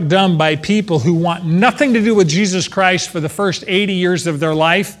struck dumb by people who want nothing to do with Jesus Christ for the first 80 years of their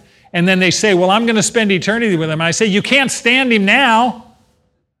life, and then they say, well, I'm going to spend eternity with him. And I say, you can't stand him now.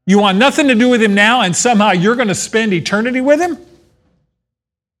 You want nothing to do with him now, and somehow you're going to spend eternity with him?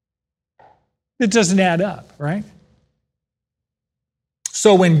 It doesn't add up, right?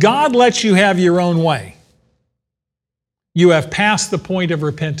 So when God lets you have your own way, you have passed the point of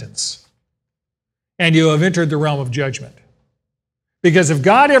repentance, and you have entered the realm of judgment. Because if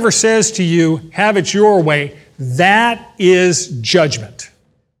God ever says to you, have it your way, that is judgment.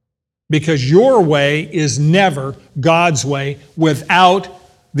 Because your way is never God's way without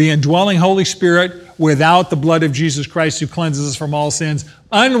the indwelling Holy Spirit, without the blood of Jesus Christ who cleanses us from all sins.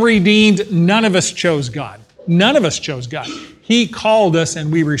 Unredeemed, none of us chose God. None of us chose God. He called us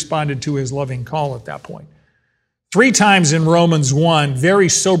and we responded to his loving call at that point. 3 times in Romans 1, very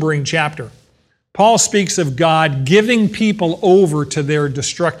sobering chapter, Paul speaks of God giving people over to their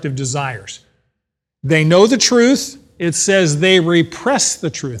destructive desires. They know the truth. It says they repress the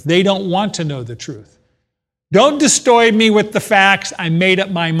truth. They don't want to know the truth. Don't disturb me with the facts. I made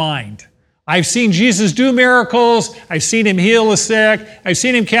up my mind. I've seen Jesus do miracles. I've seen him heal the sick. I've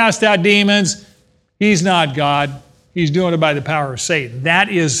seen him cast out demons. He's not God. He's doing it by the power of Satan. That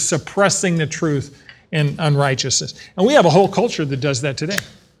is suppressing the truth in unrighteousness. And we have a whole culture that does that today.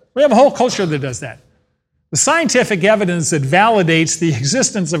 We have a whole culture that does that. The scientific evidence that validates the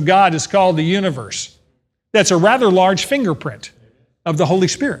existence of God is called the universe. That's a rather large fingerprint of the Holy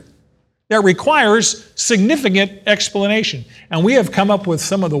Spirit that requires significant explanation. And we have come up with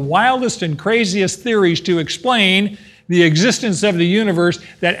some of the wildest and craziest theories to explain the existence of the universe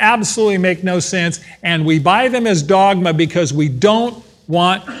that absolutely make no sense, and we buy them as dogma because we don't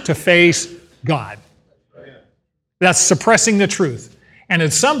want to face God. That's suppressing the truth. And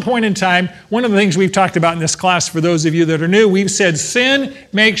at some point in time, one of the things we've talked about in this class, for those of you that are new, we've said sin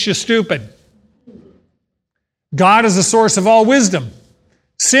makes you stupid. God is the source of all wisdom.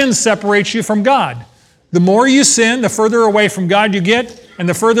 Sin separates you from God. The more you sin, the further away from God you get, and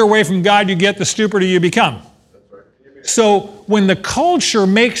the further away from God you get, the stupider you become. So when the culture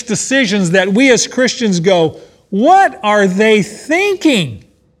makes decisions that we as Christians go, what are they thinking?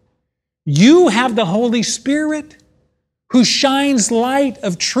 You have the Holy Spirit who shines light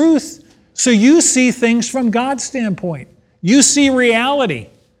of truth, so you see things from God's standpoint. You see reality.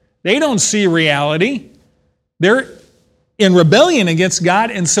 They don't see reality. They're in rebellion against God,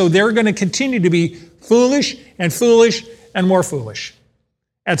 and so they're going to continue to be foolish and more foolish.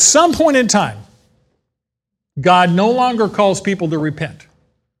 At some point in time, God no longer calls people to repent.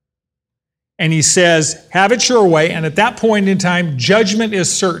 And he says, have it your way, and at that point in time, judgment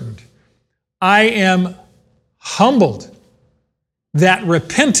is certain. I am humbled that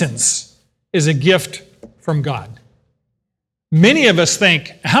repentance is a gift from God. Many of us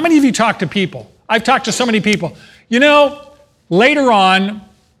think, how many of you talk to people? I've talked to so many people. You know, later on,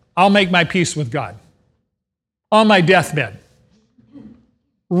 I'll make my peace with God. On my deathbed.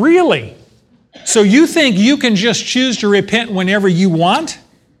 Really? So you think you can just choose to repent whenever you want?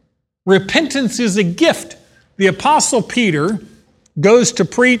 Repentance is a gift. The Apostle Peter goes to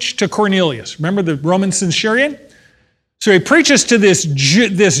preach to Cornelius. Remember the Roman centurion? So he preaches to this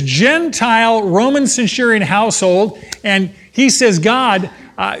Gentile Roman centurion household, and he says,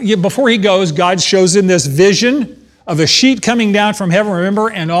 before he goes, God shows him this vision of a sheet coming down from heaven,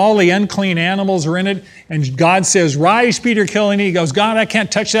 remember, and all the unclean animals are in it. And God says, rise, Peter, kill any. He goes, God, I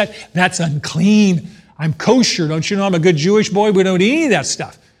can't touch that. That's unclean. I'm kosher. Don't you know I'm a good Jewish boy? We don't eat any of that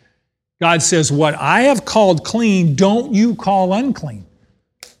stuff. God says, what I have called clean, don't you call unclean.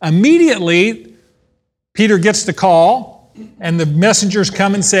 Immediately, Peter gets the call, and the messengers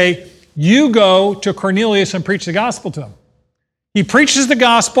come and say, you go to Cornelius and preach the gospel to him. He preaches the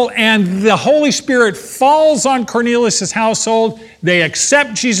gospel, and the Holy Spirit falls on Cornelius' household. They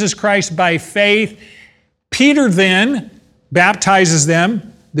accept Jesus Christ by faith. Peter then baptizes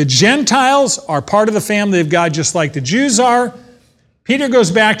them. The Gentiles are part of the family of God just like the Jews are. Peter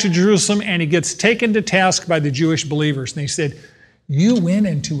goes back to Jerusalem, and he gets taken to task by the Jewish believers. And they said, you went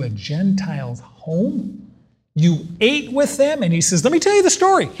into a Gentile's home? You ate with them? And he says, let me tell you the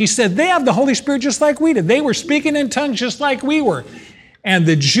story. He said, they have the Holy Spirit just like we did. They were speaking in tongues just like we were. And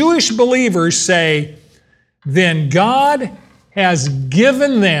the Jewish believers say, then God has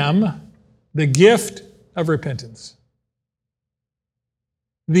given them the gift of repentance.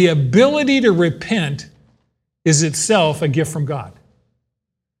 The ability to repent is itself a gift from God.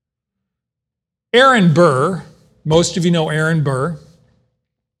 Aaron Burr, most of you know Aaron Burr.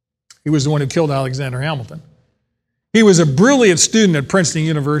 He was the one who killed Alexander Hamilton. He was a brilliant student at Princeton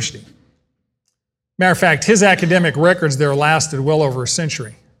University. Matter of fact, his academic records there lasted well over a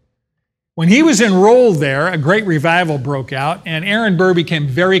century. When he was enrolled there, a great revival broke out, and Aaron Burr became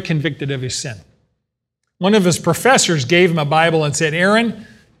very convicted of his sin. One of his professors gave him a Bible and said, Aaron,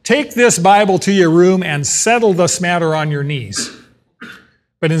 take this Bible to your room and settle this matter on your knees.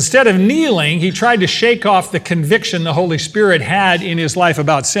 But instead of kneeling, he tried to shake off the conviction the Holy Spirit had in his life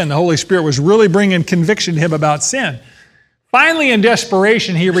about sin. The Holy Spirit was really bringing conviction to him about sin. Finally, in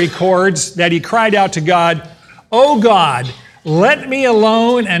desperation, he records that he cried out to God, oh God, let me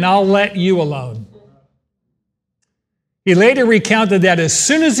alone and I'll let you alone. He later recounted that as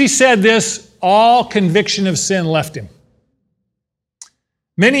soon as he said this, all conviction of sin left him.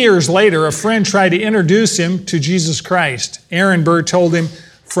 Many years later, a friend tried to introduce him to Jesus Christ. Aaron Burr told him,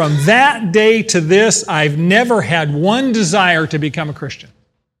 from that day to this, I've never had one desire to become a Christian.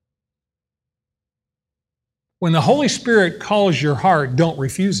 When the Holy Spirit calls your heart, don't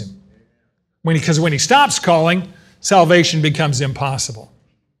refuse him. Because when he stops calling, salvation becomes impossible.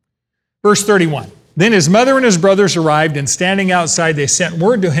 Verse 31, then his mother and his brothers arrived, and standing outside, they sent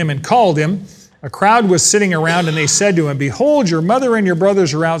word to him and called him. A crowd was sitting around, and they said to him, behold, your mother and your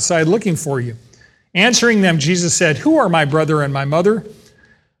brothers are outside looking for you. Answering them, Jesus said, who are my brother and my mother?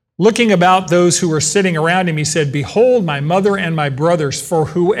 Looking about those who were sitting around him, he said, behold, my mother and my brothers, for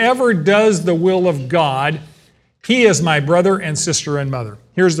whoever does the will of God, he is my brother and sister and mother.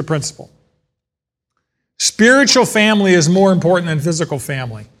 Here's the principle. Spiritual family is more important than physical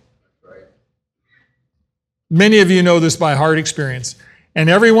family. Many of you know this by heart experience.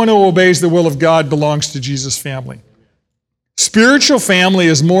 And everyone who obeys the will of God belongs to Jesus' family. Spiritual family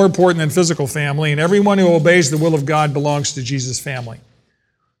is more important than physical family, and everyone who obeys the will of God belongs to Jesus' family.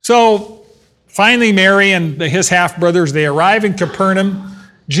 So, finally, Mary and his half-brothers, they arrive in Capernaum.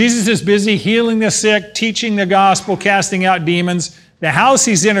 Jesus is busy healing the sick, teaching the gospel, casting out demons. The house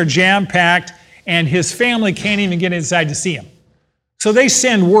he's in are jam-packed, and his family can't even get inside to see him. So they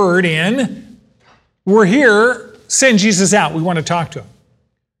send word in, we're here, send Jesus out, we want to talk to him.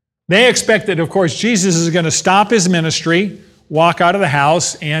 They expect that, of course, Jesus is going to stop his ministry, walk out of the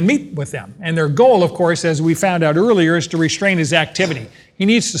house, and meet with them. And their goal, of course, as we found out earlier, is to restrain his activity. He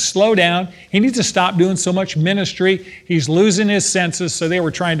needs to slow down. He needs to stop doing so much ministry. He's losing his senses, so they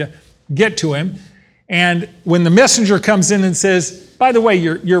were trying to get to him. And when the messenger comes in and says, by the way,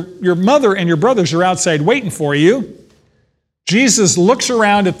 your mother and your brothers are outside waiting for you, Jesus looks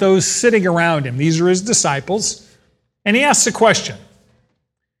around at those sitting around him. These are his disciples. And he asks a question.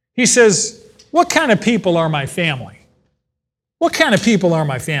 He says, what kind of people are my family? What kind of people are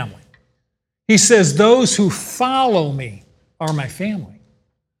my family? He says, those who follow me are my family.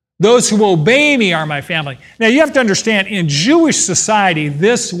 Those who obey me are my family. Now you have to understand, in Jewish society,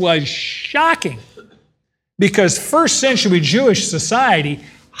 this was shocking. Because first century Jewish society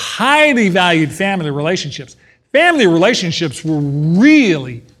highly valued family relationships. Family relationships were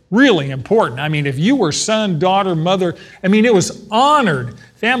really, really important. I mean, if you were son, daughter, mother, it was honored.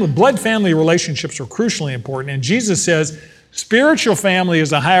 Blood family relationships were crucially important. And Jesus says, spiritual family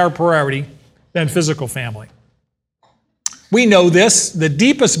is a higher priority than physical family. We know this. The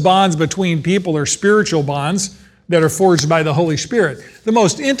deepest bonds between people are spiritual bonds that are forged by the Holy Spirit. The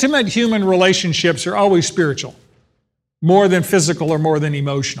most intimate human relationships are always spiritual. more than physical or more than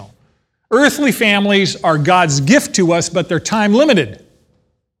emotional. Earthly families are God's gift to us, but they're time limited,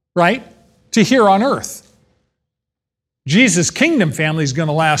 right? To here on earth. Jesus' kingdom family is going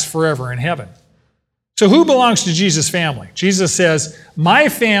to last forever in heaven. So who belongs to Jesus' family? Jesus says, my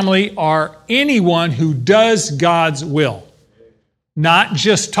family are anyone who does God's will. Not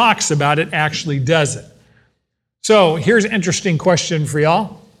just talks about it, actually does it. So here's an interesting question for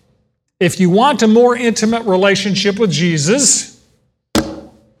y'all. If you want a more intimate relationship with Jesus,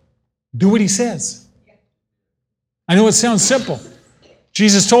 do what he says. I know it sounds simple.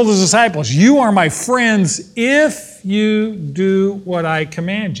 Jesus told his disciples, you are my friends if you do what I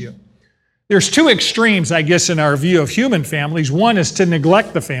command you. There's two extremes, I guess, in our view of human families. One is to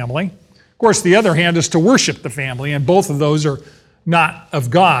neglect the family. Of course, the other hand is to worship the family, and both of those are not of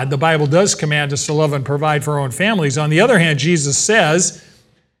God. The Bible does command us to love and provide for our own families. On the other hand, Jesus says,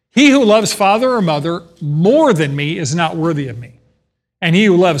 he who loves father or mother more than me is not worthy of me. And he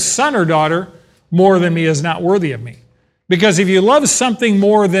who loves son or daughter more than me is not worthy of me. Because if you love something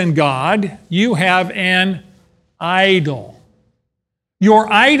more than God, you have an idol.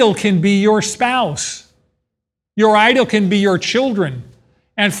 Your idol can be your spouse. Your idol can be your children.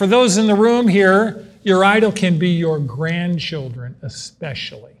 And for those in the room here, your idol can be your grandchildren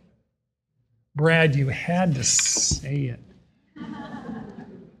especially. Brad, you had to say it.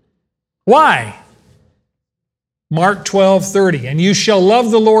 Why? Mark 12:30, and you shall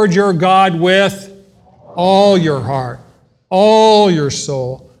love the Lord your God with all your heart, all your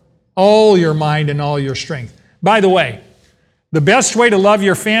soul, all your mind, and all your strength. By the way, the best way to love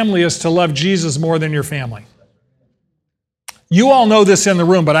your family is to love Jesus more than your family. You all know this in the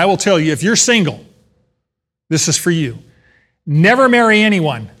room, but I will tell you, if you're single, this is for you. Never marry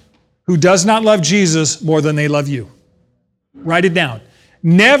anyone who does not love Jesus more than they love you. Write it down.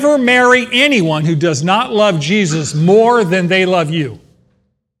 Never marry anyone who does not love Jesus more than they love you.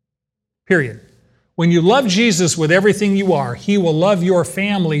 Period. When you love Jesus with everything you are, he will love your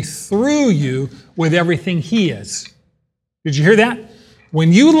family through you with everything he is. Did you hear that?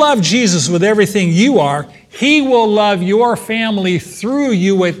 When you love Jesus with everything you are, he will love your family through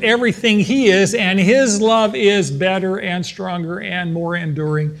you with everything he is, and his love is better and stronger and more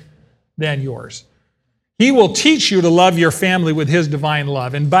enduring than yours. He will teach you to love your family with his divine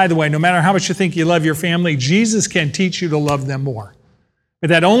love. And by the way, no matter how much you think you love your family, Jesus can teach you to love them more. But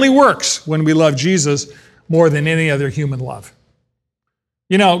that only works when we love Jesus more than any other human love.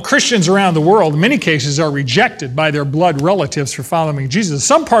 You know, Christians around the world, in many cases, are rejected by their blood relatives for following Jesus.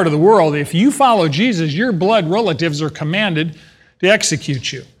 Some part of the world, if you follow Jesus, your blood relatives are commanded to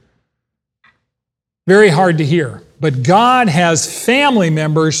execute you. Very hard to hear. But God has family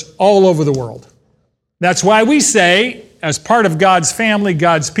members all over the world. That's why we say, as part of God's family,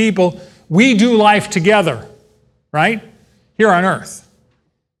 God's people, we do life together, right? Here on earth.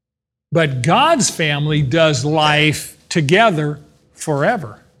 But God's family does life together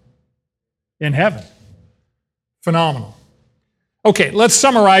forever in heaven. Phenomenal. Okay, let's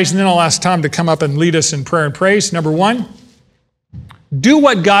summarize, and then I'll ask Tom to come up and lead us in prayer and praise. Number one, do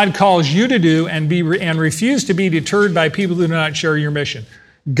what God calls you to do and refuse to be deterred by people who do not share your mission.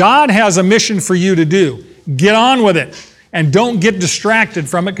 God has a mission for you to do. Get on with it. And don't get distracted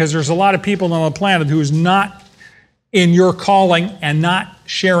from it, because there's a lot of people on the planet who is not in your calling and not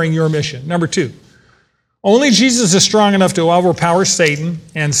sharing your mission. Number two, only Jesus is strong enough to overpower Satan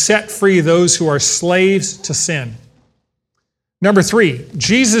and set free those who are slaves to sin. Number three,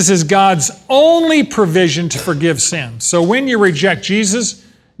 Jesus is God's only provision to forgive sin. So when you reject Jesus,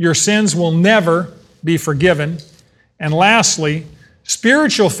 your sins will never be forgiven. And lastly,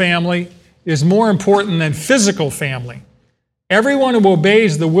 spiritual family is more important than physical family. Everyone who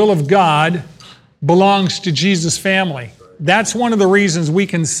obeys the will of God belongs to Jesus' family. That's one of the reasons we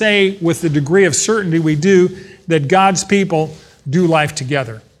can say with the degree of certainty we do that God's people do life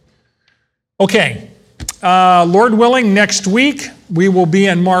together. Okay, Lord willing, next week we will be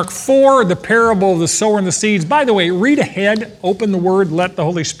in Mark 4, the parable of the sower and the seeds. By the way, read ahead, open the Word, let the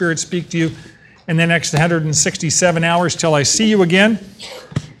Holy Spirit speak to you in the next 167 hours till I see you again.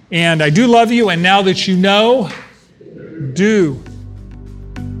 And I do love you, and now that you know, do.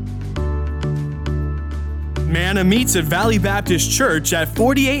 Manna meets at Valley Baptist Church at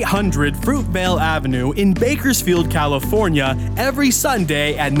 4800 Fruitvale Avenue in Bakersfield, California, every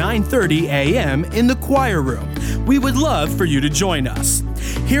Sunday at 9:30 a.m. in the choir room. We would love for you to join us.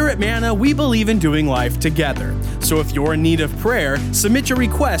 Here at Manna, we believe in doing life together. So if you're in need of prayer, submit your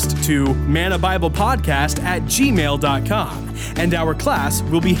request to mannabiblepodcast@gmail.com, and our class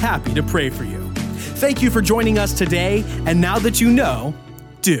will be happy to pray for you. Thank you for joining us today, and now that you know,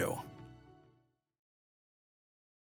 do.